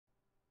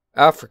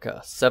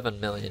Africa,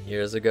 7 million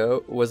years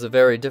ago, was a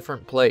very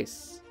different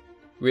place.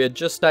 We had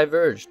just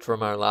diverged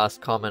from our last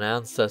common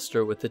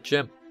ancestor with the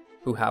chimp,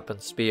 who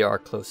happens to be our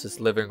closest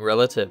living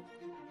relative.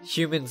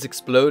 Humans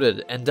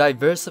exploded and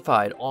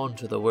diversified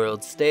onto the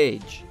world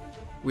stage.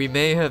 We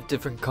may have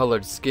different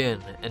colored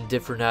skin and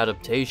different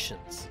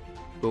adaptations,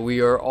 but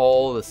we are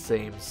all the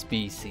same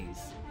species.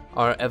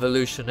 Our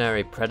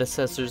evolutionary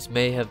predecessors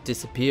may have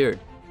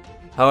disappeared.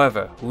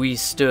 However, we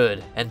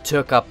stood and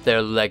took up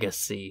their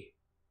legacy.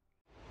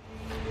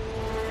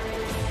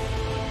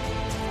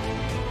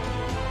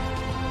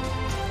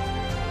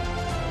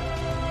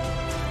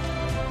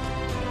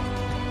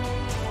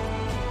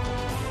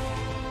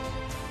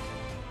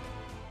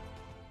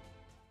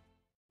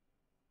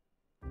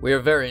 We are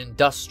very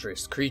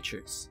industrious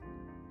creatures.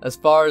 As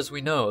far as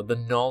we know, the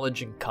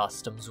knowledge and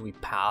customs we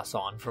pass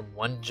on from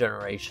one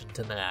generation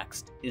to the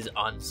next is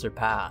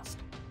unsurpassed.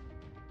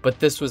 But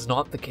this was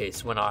not the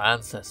case when our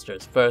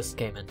ancestors first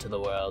came into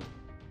the world.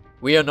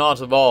 We are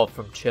not evolved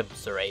from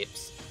chimps or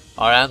apes.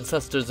 Our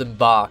ancestors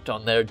embarked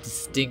on their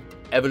distinct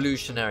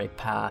evolutionary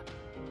path,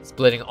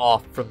 splitting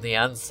off from the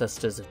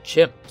ancestors of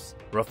chimps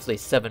roughly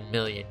 7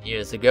 million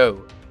years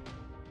ago.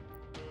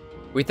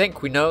 We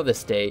think we know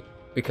this day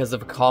because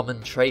of a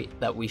common trait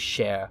that we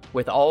share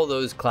with all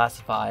those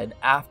classified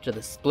after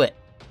the split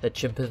that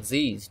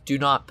chimpanzees do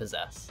not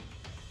possess.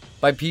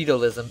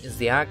 Bipedalism is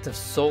the act of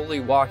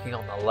solely walking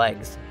on the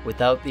legs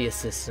without the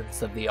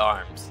assistance of the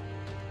arms.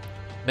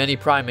 Many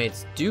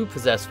primates do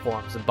possess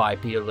forms of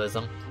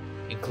bipedalism,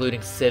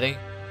 including sitting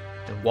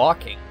and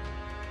walking.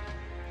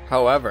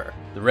 However,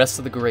 the rest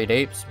of the great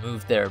apes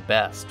move their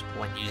best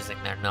when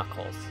using their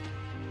knuckles.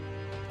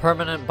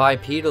 Permanent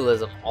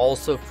bipedalism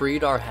also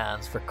freed our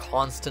hands for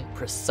constant,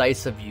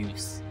 precisive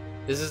use.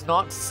 This is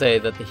not to say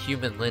that the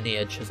human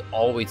lineage has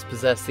always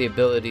possessed the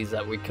abilities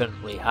that we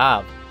currently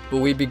have,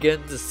 but we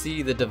begin to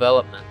see the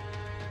development.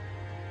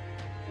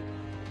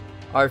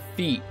 Our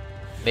feet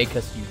make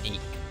us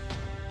unique.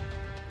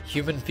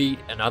 Human feet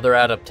and other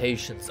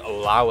adaptations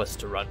allow us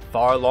to run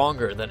far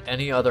longer than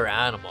any other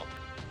animal.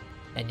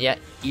 And yet,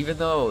 even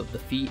though the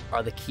feet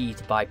are the key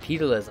to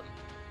bipedalism,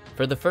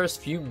 for the first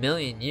few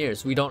million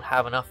years, we don't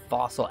have enough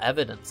fossil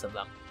evidence of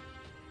them.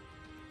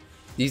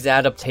 These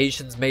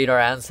adaptations made our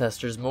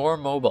ancestors more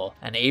mobile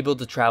and able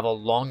to travel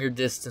longer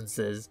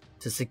distances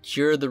to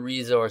secure the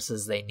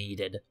resources they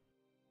needed.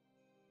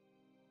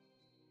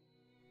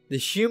 The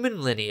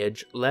human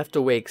lineage left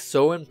a wake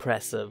so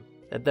impressive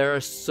that there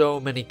are so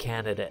many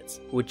candidates,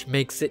 which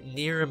makes it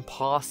near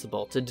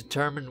impossible to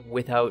determine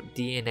without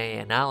DNA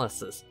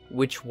analysis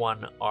which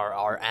one are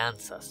our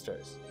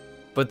ancestors.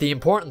 But the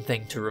important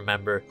thing to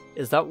remember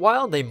is that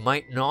while they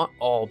might not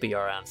all be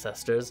our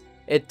ancestors,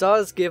 it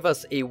does give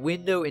us a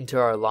window into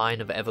our line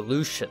of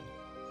evolution.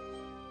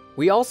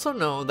 We also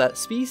know that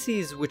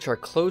species which are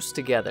close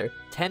together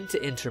tend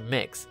to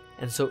intermix,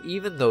 and so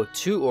even though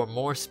 2 or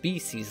more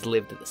species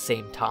lived at the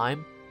same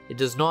time, it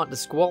does not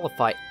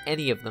disqualify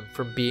any of them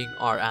from being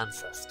our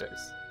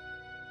ancestors.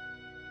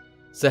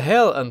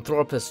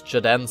 Sahelanthropus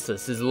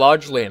jadensis is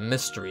largely a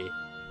mystery,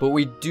 but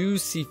we do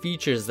see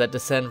features that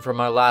descend from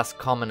our last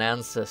common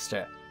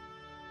ancestor.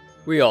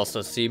 We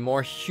also see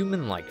more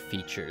human-like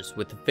features,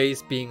 with the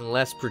face being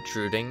less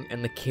protruding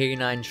and the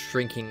canine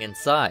shrinking in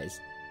size.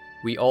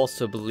 We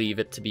also believe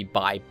it to be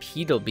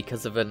bipedal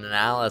because of an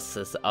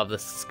analysis of the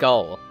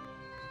skull.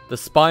 The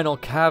spinal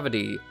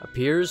cavity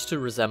appears to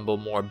resemble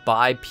more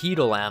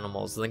bipedal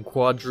animals than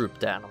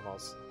quadruped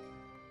animals.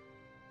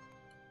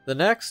 The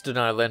next in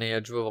our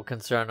lineage we will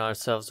concern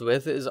ourselves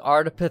with is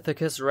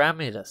Australopithecus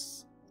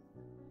ramidus.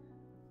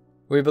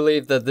 We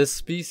believe that this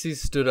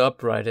species stood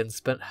upright and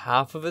spent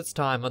half of its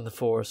time on the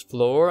forest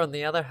floor and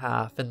the other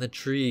half in the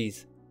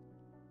trees.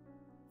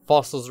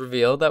 Fossils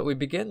reveal that we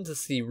begin to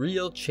see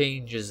real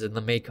changes in the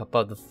makeup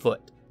of the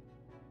foot.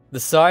 The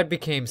side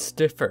became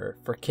stiffer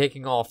for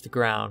kicking off the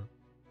ground,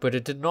 but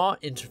it did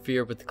not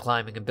interfere with the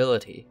climbing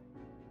ability.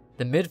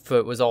 The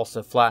midfoot was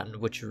also flattened,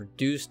 which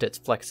reduced its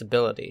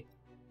flexibility.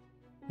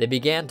 They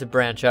began to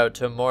branch out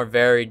to a more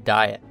varied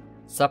diet,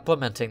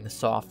 supplementing the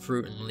soft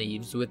fruit and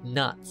leaves with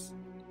nuts.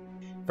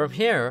 From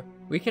here,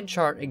 we can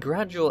chart a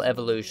gradual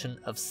evolution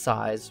of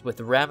size, with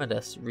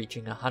Ramidus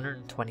reaching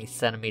 120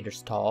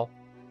 centimeters tall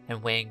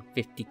and weighing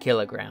 50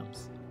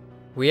 kilograms.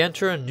 We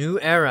enter a new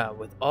era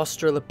with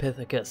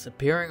Australopithecus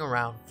appearing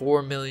around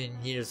 4 million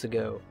years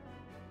ago.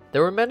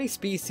 There were many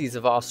species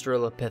of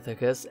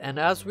Australopithecus, and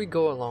as we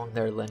go along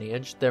their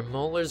lineage, their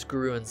molars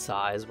grew in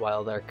size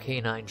while their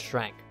canine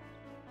shrank.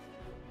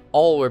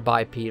 All were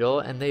bipedal,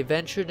 and they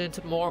ventured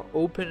into more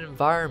open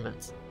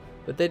environments,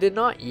 but they did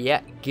not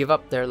yet give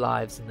up their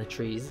lives in the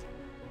trees.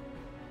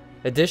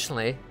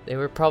 Additionally, they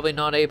were probably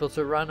not able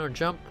to run or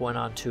jump when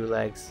on 2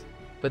 legs,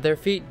 but their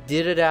feet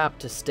did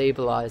adapt to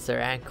stabilize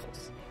their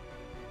ankles.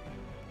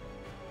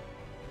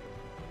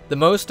 The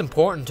most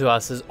important to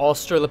us is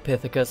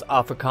Australopithecus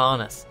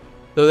africanus.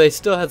 Though they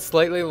still had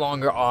slightly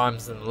longer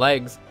arms and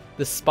legs,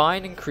 the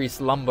spine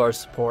increased lumbar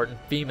support in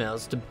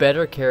females to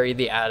better carry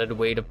the added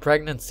weight of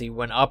pregnancy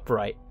when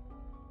upright.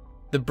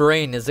 The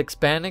brain is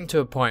expanding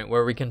to a point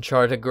where we can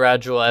chart a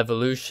gradual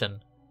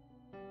evolution.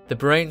 The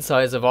brain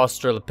size of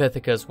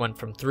Australopithecus went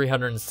from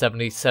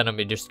 370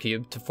 centimeters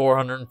cubed to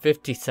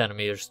 450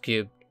 centimeters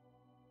cubed.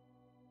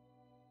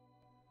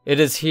 It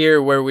is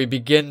here where we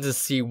begin to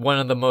see one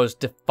of the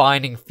most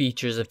defining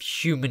features of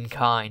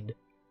humankind.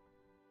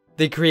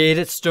 They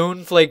created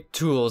stone flake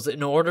tools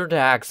in order to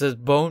access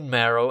bone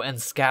marrow and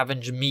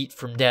scavenge meat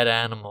from dead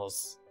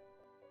animals.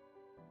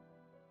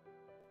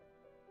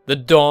 The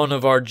dawn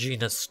of our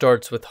genus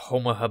starts with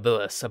Homo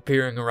Habilis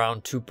appearing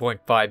around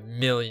 2.5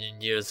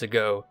 million years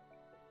ago.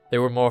 They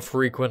were more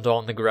frequent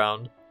on the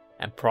ground,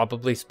 and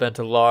probably spent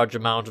a large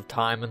amount of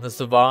time in the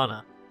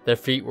savanna. Their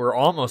feet were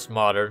almost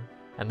modern,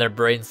 and their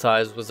brain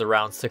size was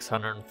around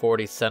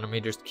 640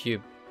 centimeters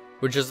cubed,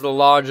 which is the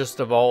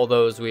largest of all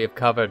those we have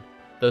covered,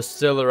 though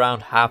still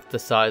around half the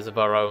size of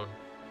our own.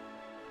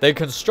 They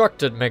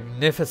constructed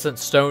magnificent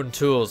stone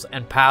tools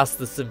and passed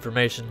this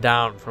information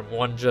down from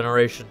one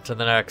generation to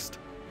the next.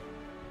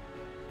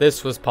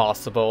 This was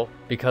possible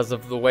because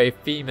of the way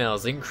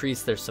females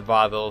increased their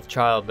survival of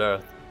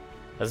childbirth.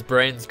 As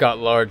brains got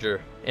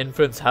larger,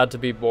 infants had to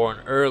be born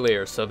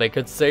earlier so they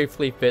could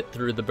safely fit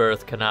through the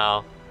birth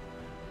canal.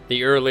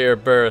 The earlier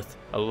birth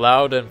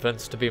allowed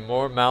infants to be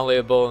more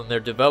malleable in their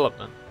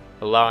development,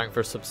 allowing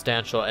for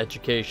substantial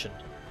education.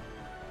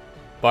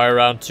 By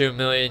around 2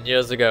 million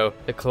years ago,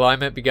 the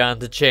climate began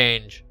to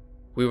change.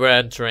 We were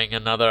entering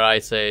another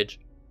ice age,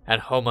 and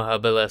Homo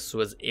habilis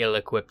was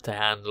ill-equipped to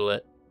handle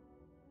it.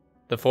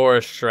 The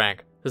forest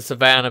shrank, the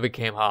savanna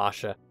became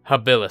harsher,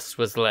 habilis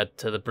was led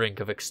to the brink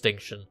of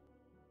extinction.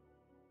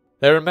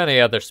 There are many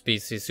other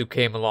species who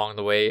came along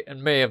the way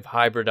and may have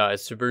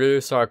hybridized to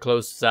produce our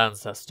closest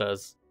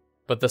ancestors,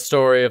 but the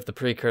story of the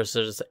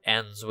precursors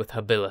ends with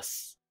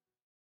habilis.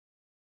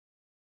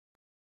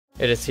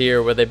 It is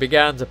here where they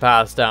began to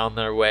pass down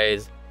their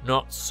ways,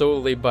 not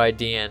solely by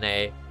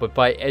DNA, but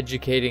by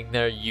educating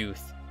their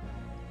youth.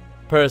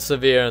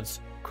 Perseverance,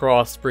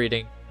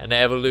 crossbreeding, and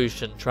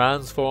evolution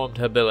transformed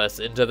habilis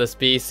into the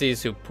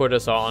species who put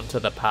us on to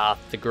the path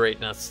to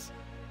greatness.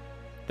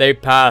 They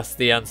passed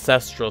the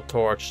ancestral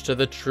torch to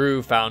the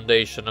true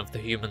foundation of the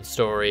human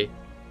story,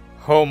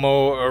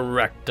 Homo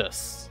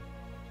erectus.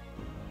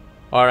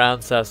 Our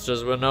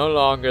ancestors were no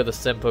longer the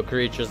simple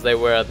creatures they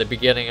were at the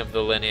beginning of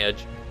the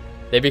lineage.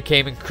 They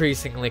became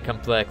increasingly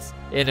complex,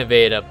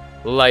 innovative,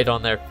 light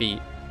on their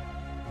feet.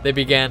 They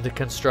began to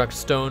construct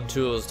stone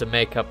tools to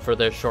make up for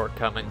their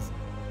shortcomings,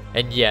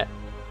 and yet,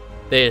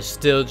 they are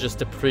still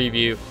just a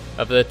preview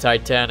of the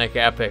titanic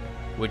epic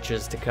which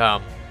is to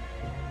come.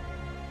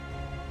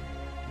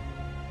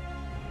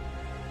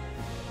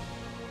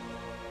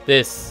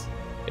 This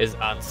is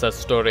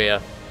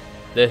Ancestoria,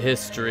 the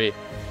history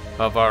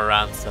of our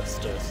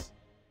ancestors.